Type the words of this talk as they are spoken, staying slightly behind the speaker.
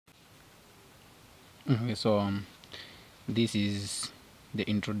Okay, so this is the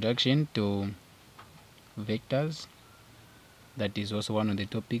introduction to vectors. That is also one of the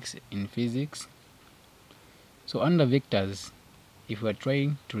topics in physics. So under vectors, if we are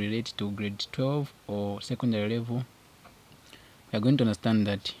trying to relate to grade 12 or secondary level, we are going to understand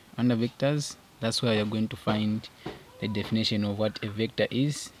that under vectors, that's where you're going to find the definition of what a vector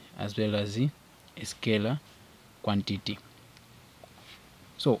is, as well as a scalar quantity.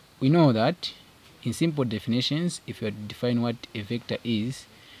 So we know that in simple definitions, if you define what a vector is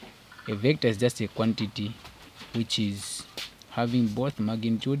just a quantity which is having both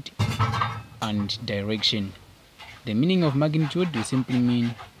magnitude and direction. The meaning of magnitude will simply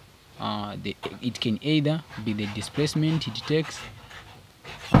mean it can either be the displacement it takes,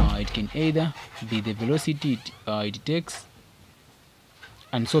 it can either be the velocity it takes,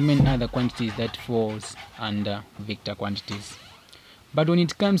 and so many other quantities that falls under vector quantities. But when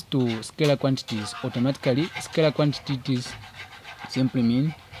it comes to scalar quantities, automatically scalar quantities simply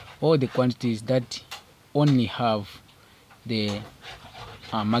mean all the quantities that only have the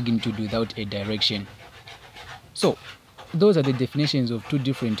magnitude without a direction. So those are the definitions of two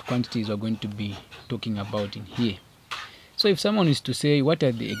different quantities we're going to be talking about in here. So if someone is to say what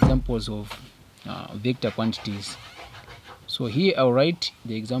are the examples of vector quantities, so here I'll write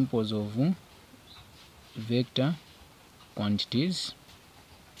the examples of vector quantities.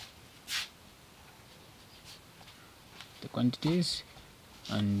 The quantities,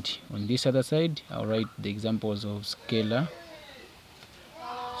 and on this other side I'll write the examples of scalar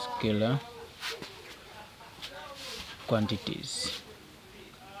quantities.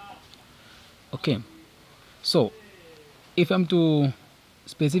 Okay, so if I'm to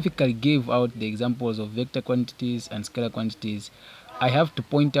specifically give out the examples of vector quantities and scalar quantities, I have to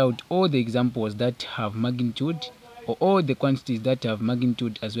point out all the examples that have magnitude, or all the quantities that have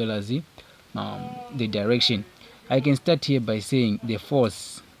magnitude as well as the direction. I can start here by saying the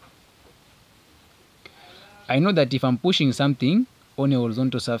force. I know that if I'm pushing something on a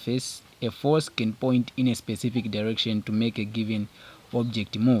horizontal surface, a force can point in a specific direction to make a given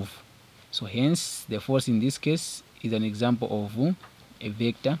object move. So hence, the force in this case is an example of a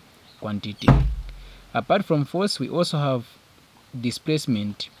vector quantity. Apart from force, we also have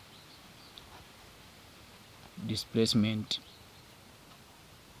displacement. Displacement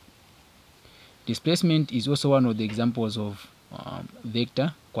is also one of the examples of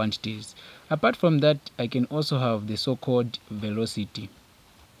vector quantities. Apart from that, I can also have the so-called velocity.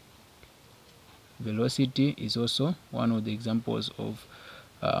 Velocity is also one of the examples of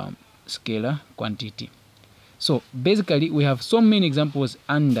scalar quantity. So basically, we have so many examples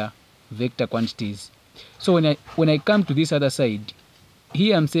under vector quantities. So when I come to this other side,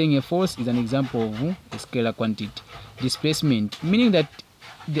 here I'm saying a force is an example of a scalar quantity. Displacement, meaning that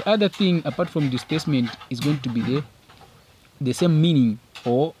the other thing apart from displacement is going to be the same meaning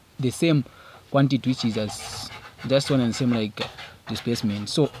or the same quantity, which is as just one and same like displacement.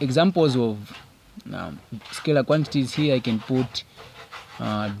 So examples of scalar quantities here, I can put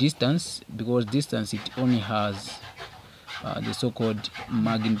distance, because distance, it only has the so-called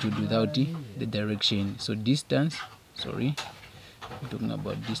magnitude without the direction. So distance, sorry, I'm talking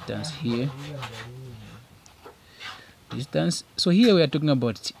about distance here. Distance. So here we are talking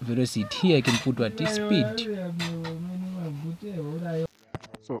about velocity. Here I can put what is speed.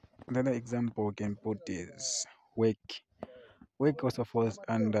 So another example we can put is work. Work also falls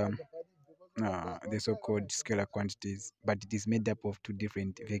under the so-called scalar quantities, but it is made up of two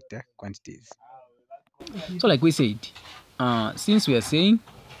different vector quantities. So like we said, since we are saying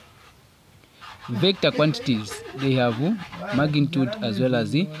vector quantities, they have magnitude as well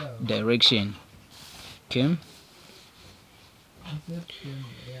as the direction.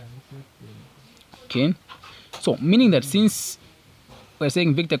 Okay. So meaning that since we're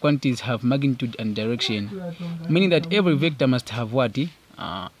saying vector quantities have magnitude and direction, meaning that every vector must have what?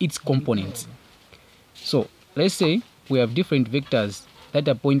 Its components. So let's say we have different vectors that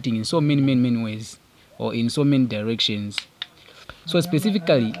are pointing in so many ways, or in so many directions. So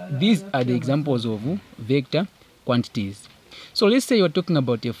specifically, these are the examples of vector quantities. So let's say you're talking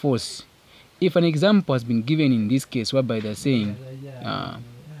about a force. If an example has been given in this case, whereby they're saying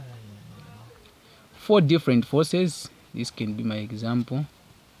 4 different forces, this can be my example.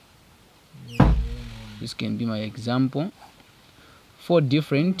 This can be my example. 4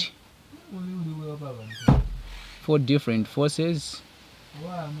 different forces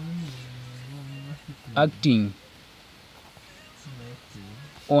acting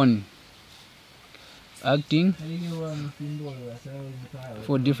on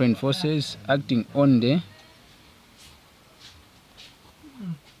 4 different forces acting on the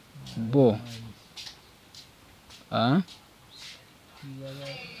ball are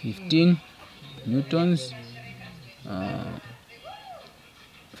 15 newtons,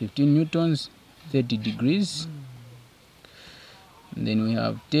 15 newtons, 30 degrees. And then we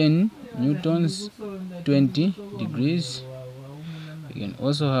have 10 newtons, 20 degrees. We can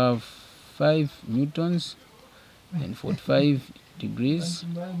also have 5 newtons and 45 degrees,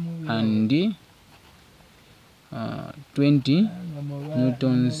 and 20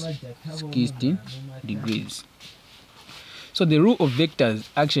 newtons, 60 degrees. So the rule of vectors,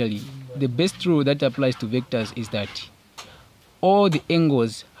 actually the best rule that applies to vectors is that all the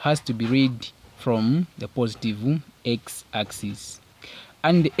angles has to be read from the positive x-axis,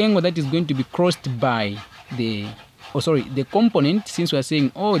 and the angle that is going to be crossed by the component, since we are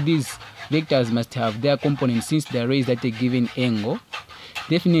saying all these vectors must have their components since they are raised at a given angle,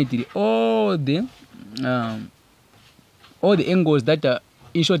 definitely all the angles that are,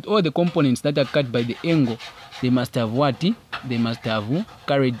 in short, all the components that are cut by the angle, they must have what? They must have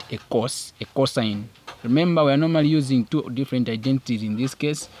carried a cosine. Remember, we are normally using two different identities in this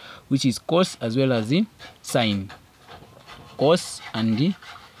case, which is cos as well as the sine. Cos and the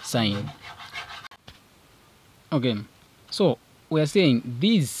sine. Okay, so we are saying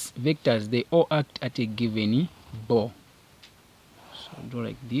these vectors, they all act at a given bow. So draw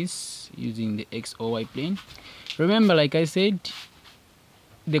like this using the x or y plane. Remember, like I said,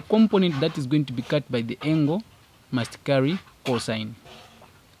 the component that is going to be cut by the angle must carry cosine.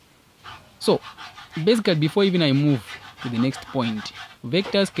 So basically, before even I move to the next point,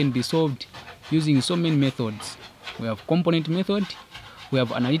 vectors can be solved using so many methods. We have component method, we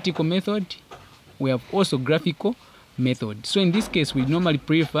have analytical method, we have also graphical method. So in this case, we normally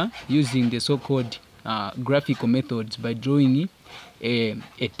prefer using the so-called graphical methods by drawing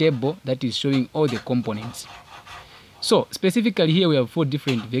a table that is showing all the components. So specifically here we have 4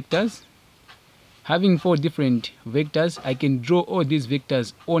 different vectors. Having 4 different vectors, I can draw all these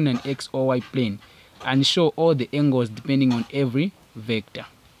vectors on an x or y plane and show all the angles depending on every vector.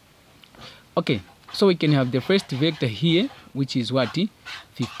 Okay, so we can have the first vector here, which is what?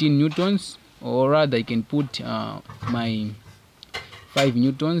 15 newtons, or rather I can put my 5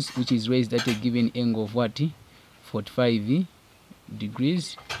 newtons, which is raised at a given angle of what? 45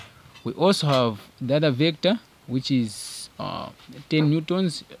 degrees. We also have the other vector, which is 10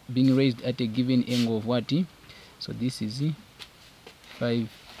 newtons being raised at a given angle of what? So this is 5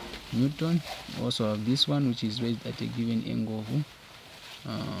 newton. We also have this one, which is raised at a given angle of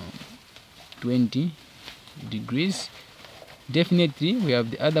 20 degrees. Definitely we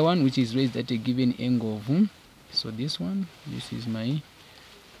have the other one, which is raised at a given angle of so this one, this is my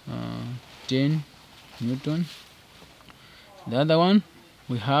 10 newton. The other one,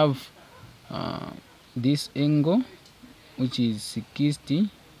 we have this angle, which is 60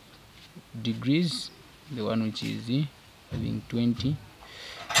 degrees, the one which is having 20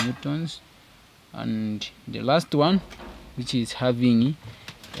 newtons, and the last one, which is having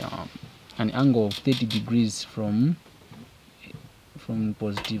an angle of 30 degrees from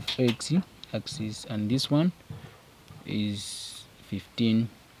positive x axis, and this one is 15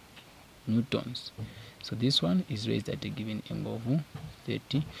 newtons. So this one is raised at a given angle of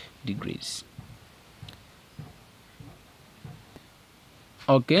 30 degrees.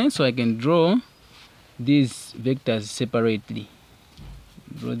 Okay, so I can draw these vectors separately.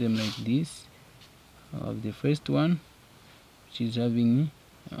 Draw them like this. I have the first one, which is having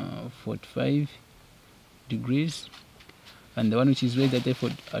 45 degrees, and the one which is raised at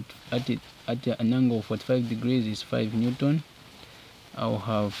an angle of 45 degrees is 5 newton. I'll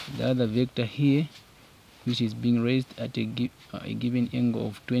have the other vector here, which is being raised at a given angle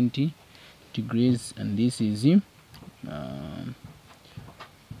of 20 degrees, and this is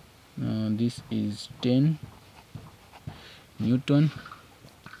 10 newton.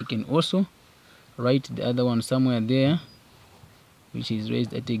 You can also write the other one somewhere there, which is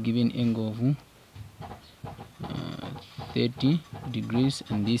raised at a given angle of 30 degrees,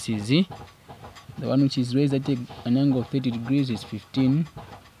 and this is the one which is raised at an angle of 30 degrees is 15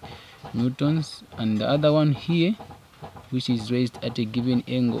 newtons, and the other one here, which is raised at a given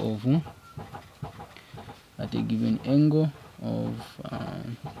angle of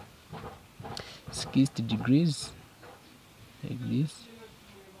 60 degrees, like this,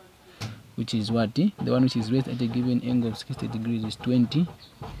 which is what? The one which is raised at a given angle of 60 degrees is 20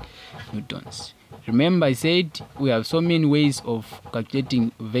 newtons. Remember, I said we have so many ways of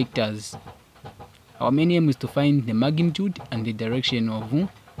calculating vectors. Our main aim is to find the magnitude and the direction of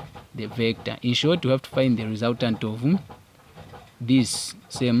the vector. In short, we have to find the resultant of these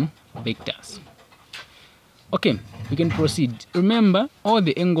same vectors. Okay, we can proceed. Remember, all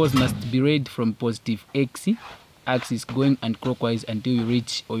the angles must be read from positive x axis going anti-clockwise until you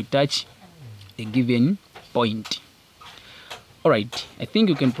reach or you touch a given point. Alright, I think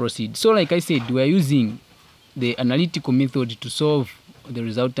you can proceed. So like I said, we are using the analytical method to solve the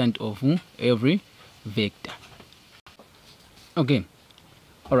resultant of every vector. Okay,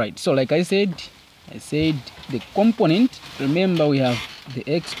 alright, so like I said the component, remember we have the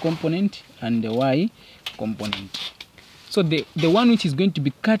x component and the y component. So the one which is going to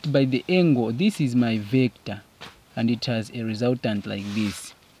be cut by the angle, this is my vector and it has a resultant like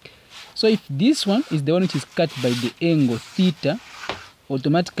this. So if this one is the one which is cut by the angle theta,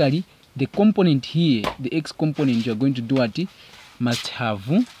 automatically the component here, the x component, you are going to do what? Must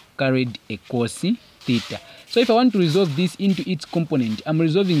have carried a cos theta. So if I want to resolve this into its component, I'm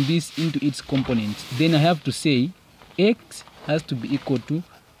resolving this into its component. Then I have to say x has to be equal to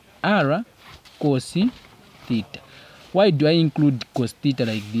r cos theta. Why do I include cos theta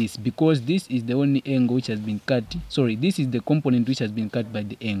like this? Because this is the only angle which has been cut. Sorry, this is the component which has been cut by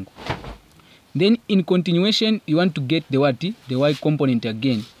the angle. Then in continuation, you want to get the what? The y component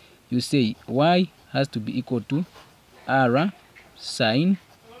again. You say y has to be equal to r sine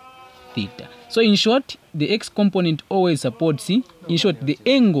theta. So in short, the x component always supports, in short, the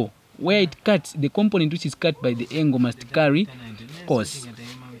angle where it cuts, the component which is cut by the angle must carry cos.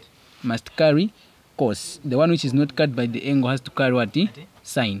 Must carry cos. The one which is not cut by the angle has to carry what?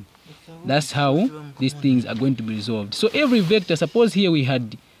 Sine. That's how these things are going to be resolved. So every vector, suppose here we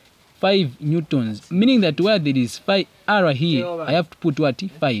had 5 newtons, meaning that where there is 5 r here, I have to put what?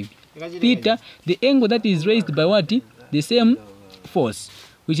 5. Theta, the angle that is raised by what? The same force,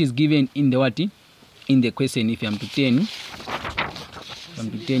 which is given in the what? In the question. If I'm to turn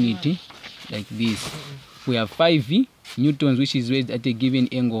it like this, we have 5 newtons, which is raised at a given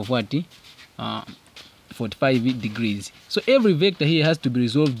angle of what? 45 degrees. So every vector here has to be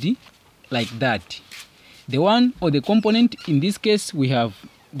resolved like that. The one or the component, in this case, we have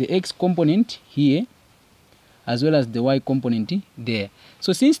the x component here as well as the y component there.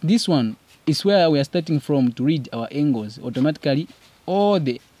 So since this one is where we are starting from to read our angles, automatically all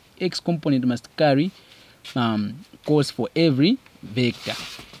the x component must carry cos for every vector.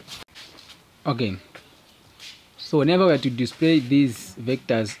 Okay, so whenever we are to display these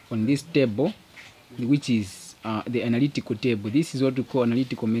vectors on this table, which is the analytical table, this is what we call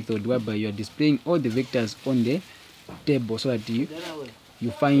analytical method, whereby you are displaying all the vectors on the table so that you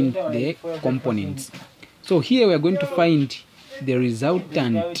find the components. So here we are going to find the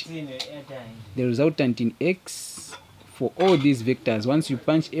resultant in x for all these vectors. Once you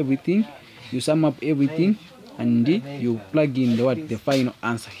punch everything, you sum up everything, and you plug in the final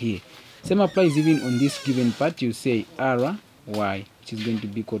answer here. Same applies even on this given part. You say r y, which is going to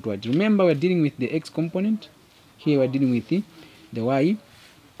be equal to what? Remember, we're dealing with the x component. Here we're dealing with the y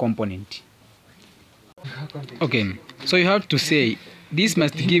component. Okay, so you have to say this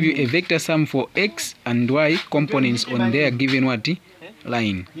must give you a vector sum for x and y components on their given what?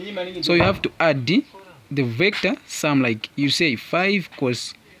 Line. So you have to add the vector sum, like you say 5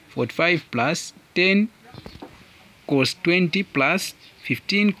 cos 45 plus 10 cos 20 plus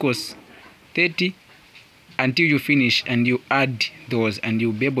 15 cos 30 until you finish, and you add those and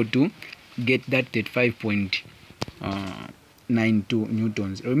you'll be able to get that 35.92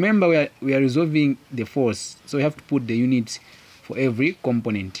 newtons. Remember, we are resolving the force, so we have to put the units for every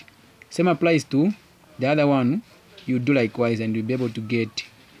component. Same applies to the other one. You do likewise and you'll be able to get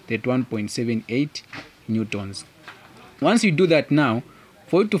 31.78 newtons. Once you do that, now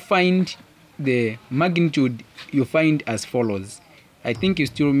for you to find the magnitude, you find as follows. I think you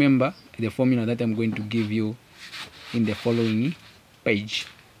still remember the formula that I'm going to give you in the following page.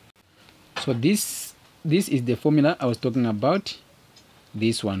 So this is the formula I was talking about.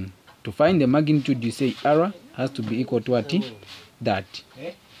 This one, to find the magnitude, you say r has to be equal to what? That.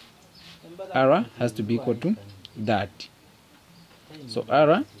 R has to be equal to that. So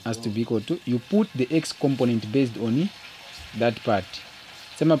r has to be equal to, you put the x component based on that part.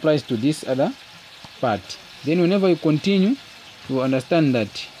 Same applies to this other part. Then whenever you continue, you understand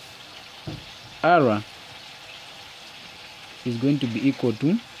that r is going to be equal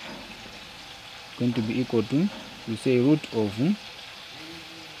to, you say root of, and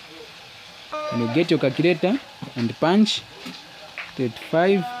you get your calculator and punch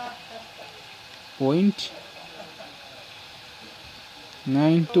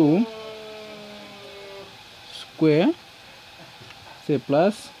 35.92 square, say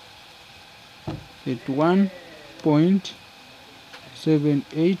plus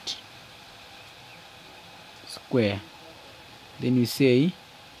 31.78 square. Then you say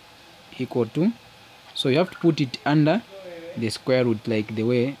equal to, so you have to put it under the square root like the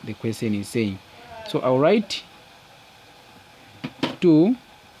way the question is saying. So I'll write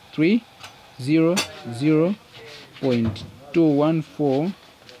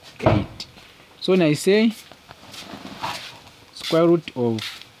 2300.2148. So when I say square root of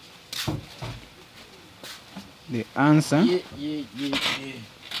the answer,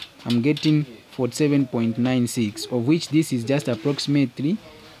 I'm getting 47.96, of which this is just approximately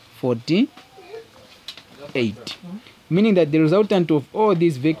 48, meaning that the resultant of all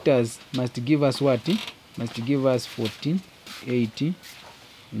these vectors must give us what? Must give us 1480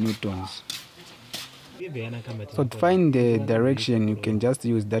 newtons. So to find the direction, you can just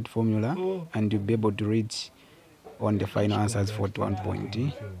use that formula and you'll be able to reach on the final answer as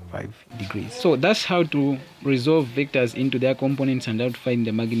 41.5 degrees. So that's how to resolve vectors into their components and how to find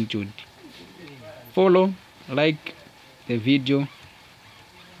the magnitude. Follow, like the video.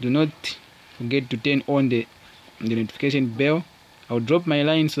 Do not forget to turn on the notification bell. I'll drop my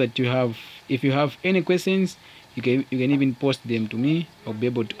line so that if you have any questions, you can even post them to me. I'll be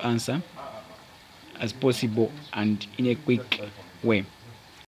able to answer as possible and in a quick way.